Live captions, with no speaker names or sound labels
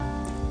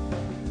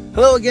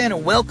Hello again,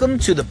 and welcome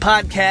to the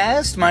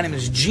podcast. My name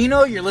is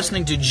Geno. You're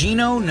listening to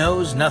Geno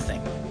Knows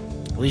Nothing.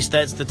 At least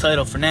that's the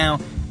title for now.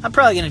 I'm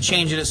probably going to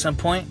change it at some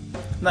point.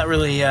 I'm not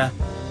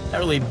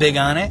really big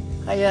on it.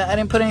 I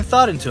didn't put any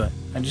thought into it.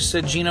 I just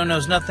said Geno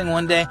Knows Nothing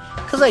one day,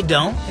 because I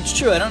don't. It's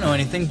true, I don't know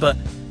anything, but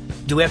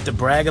do we have to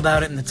brag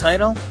about it in the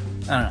title?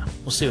 I don't know.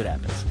 We'll see what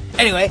happens.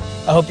 Anyway,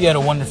 I hope you had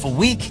a wonderful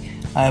week.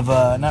 I've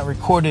not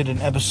recorded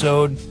an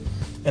episode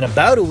in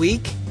about a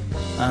week.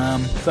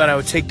 Thought I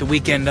would take the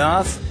weekend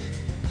off.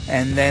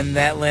 And then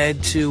that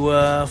led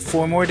to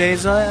 4 more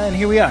days, and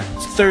here we are.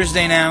 It's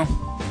Thursday now,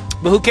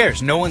 but who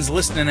cares? No one's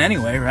listening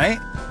anyway, right?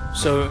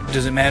 So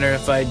does it matter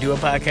if I do a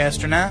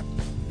podcast or not?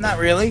 Not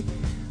really,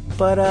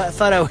 but I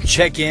thought I would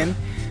check in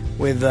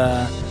with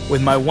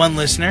my one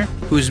listener,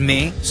 who's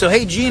me. So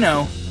hey,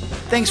 Geno,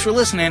 thanks for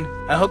listening.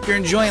 I hope you're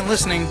enjoying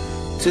listening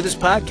to this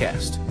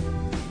podcast.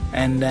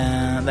 And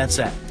that's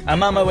that.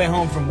 I'm on my way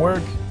home from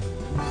work.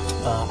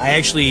 I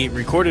actually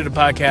recorded a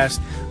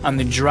podcast on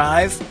the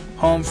drive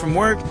home from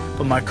work,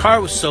 but my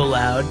car was so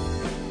loud,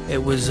 it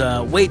was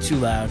way too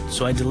loud,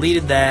 so I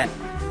deleted that,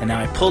 and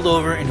now I pulled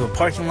over into a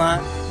parking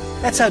lot.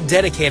 That's how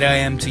dedicated I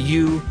am to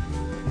you,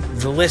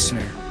 the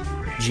listener,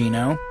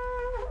 Geno.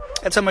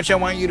 That's how much I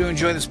want you to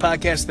enjoy this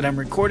podcast, that I'm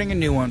recording a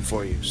new one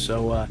for you.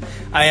 So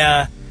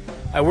I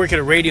work at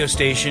a radio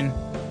station.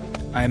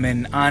 I'm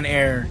an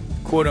on-air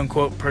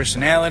quote-unquote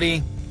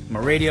personality. I'm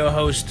a radio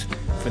host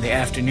for the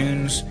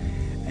afternoons,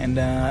 and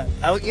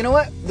you know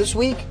what, this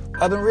week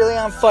I've been really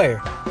on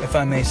fire, if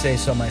I may say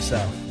so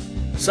myself.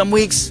 Some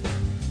weeks,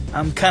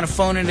 I'm kind of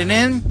phoning it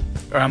in,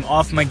 or I'm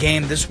off my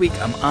game. This week,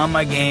 I'm on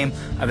my game.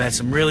 I've had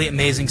some really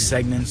amazing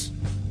segments.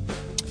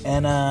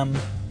 And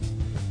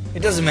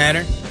it doesn't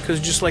matter, because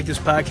just like this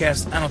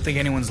podcast, I don't think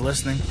anyone's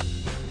listening.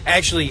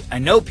 Actually, I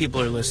know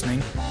people are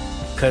listening,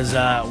 because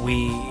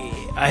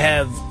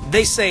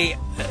they say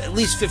at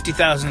least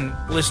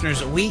 50,000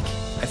 listeners a week.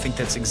 I think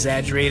that's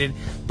exaggerated,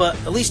 but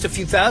at least a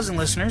few thousand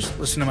listeners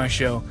listen to my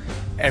show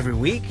every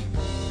week.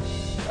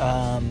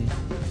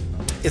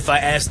 If I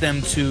ask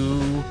them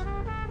to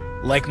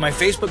like my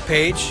Facebook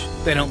page,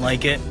 they don't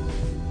like it.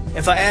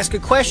 If I ask a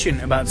question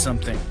about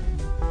something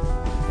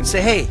and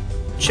say, hey,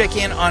 check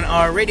in on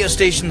our radio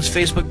station's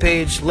Facebook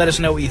page, let us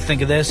know what you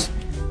think of this,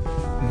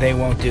 they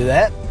won't do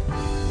that.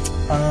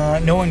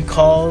 No one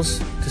calls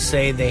to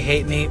say they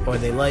hate me or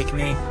they like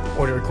me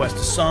or to request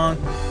a song.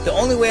 The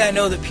only way I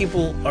know that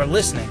people are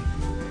listening,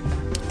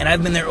 and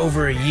I've been there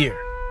over a year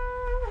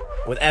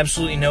with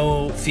absolutely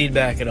no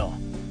feedback at all.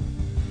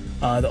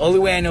 The only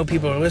way I know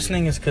people are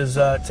listening is because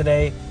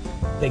today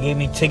they gave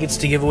me tickets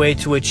to give away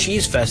to a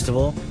cheese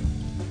festival,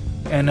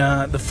 and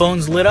the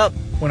phones lit up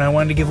when I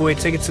wanted to give away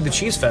tickets to the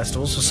cheese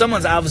festival. So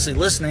someone's obviously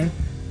listening.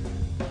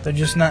 They're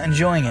just not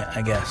enjoying it,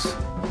 I guess.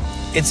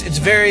 It's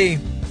very...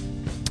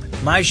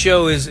 My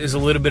show is a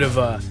little bit of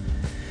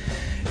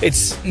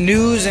it's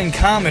news and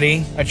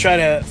comedy. I try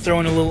to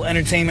throw in a little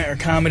entertainment or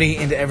comedy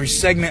into every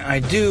segment I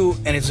do,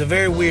 and it's a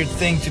very weird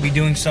thing to be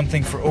doing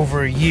something for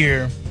over a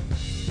year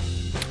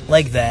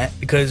like that,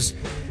 because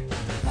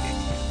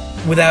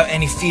without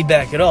any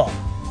feedback at all.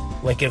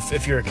 Like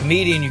if you're a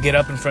comedian, you get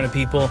up in front of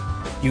people,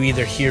 you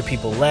either hear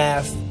people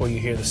laugh or you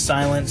hear the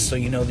silence, so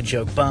you know the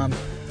joke bombed.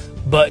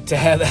 But to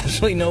have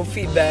absolutely no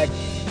feedback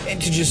and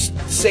to just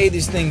say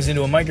these things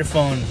into a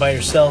microphone by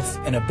yourself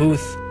in a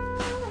booth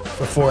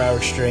for 4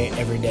 hours straight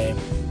every day,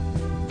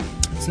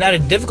 it's not a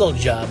difficult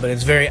job, but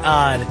it's very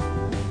odd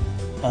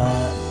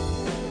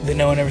that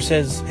no one ever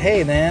says,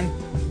 hey man,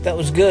 that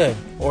was good,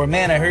 or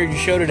man, I heard your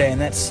show today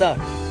and that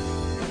sucked.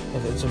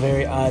 It's a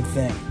very odd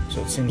thing.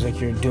 So it seems like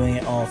you're doing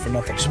it all for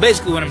nothing. So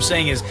basically what I'm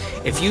saying is,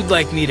 if you'd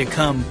like me to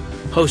come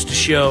host a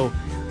show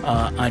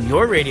on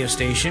your radio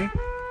station,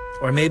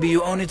 or maybe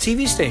you own a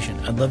TV station,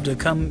 I'd love to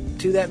come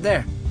do that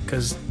there.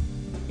 Because,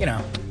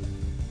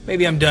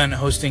 maybe I'm done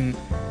hosting.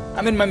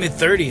 I'm in my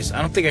mid-30s.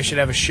 I don't think I should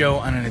have a show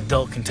on an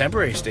adult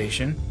contemporary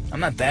station. I'm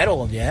not that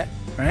old yet,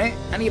 right?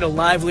 I need a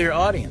livelier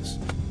audience.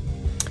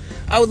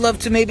 I would love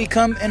to maybe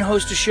come and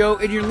host a show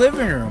in your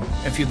living room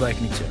if you'd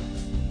like me to.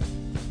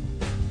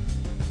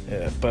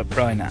 But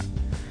probably not.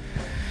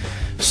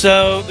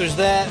 So there's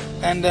that,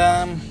 and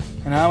I'm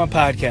a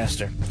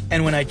podcaster.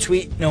 And when I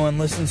tweet, no one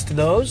listens to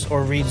those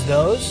or reads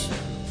those.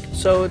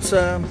 So it's,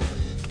 it's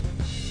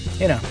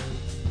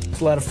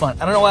a lot of fun.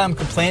 I don't know why I'm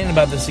complaining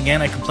about this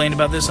again. I complained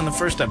about this on the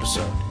first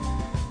episode.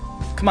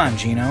 Come on,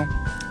 Geno.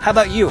 How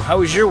about you? How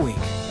was your week?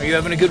 Are you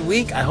having a good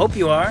week? I hope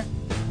you are.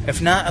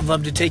 If not, I'd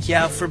love to take you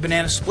out for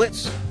banana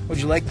splits. Would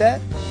you like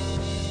that?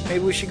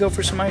 Maybe we should go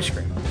for some ice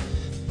cream.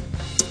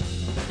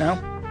 No?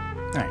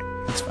 Alright,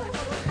 that's fine.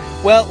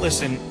 Well,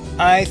 listen,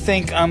 I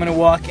think I'm going to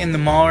walk in the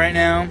mall right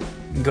now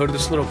and go to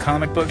this little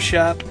comic book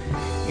shop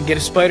and get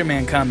a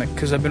Spider-Man comic,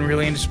 because I've been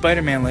really into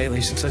Spider-Man lately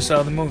since I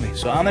saw the movie.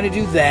 So I'm going to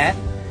do that.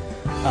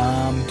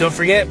 Don't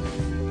forget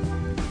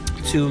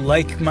to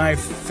like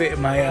forget it.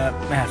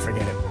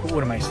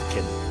 What am I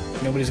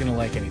kidding? Nobody's going to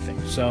like anything.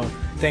 So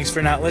thanks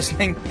for not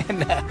listening,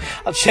 and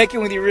I'll check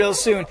in with you real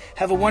soon.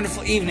 Have a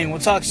wonderful evening. We'll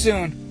talk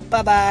soon.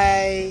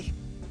 Bye-bye.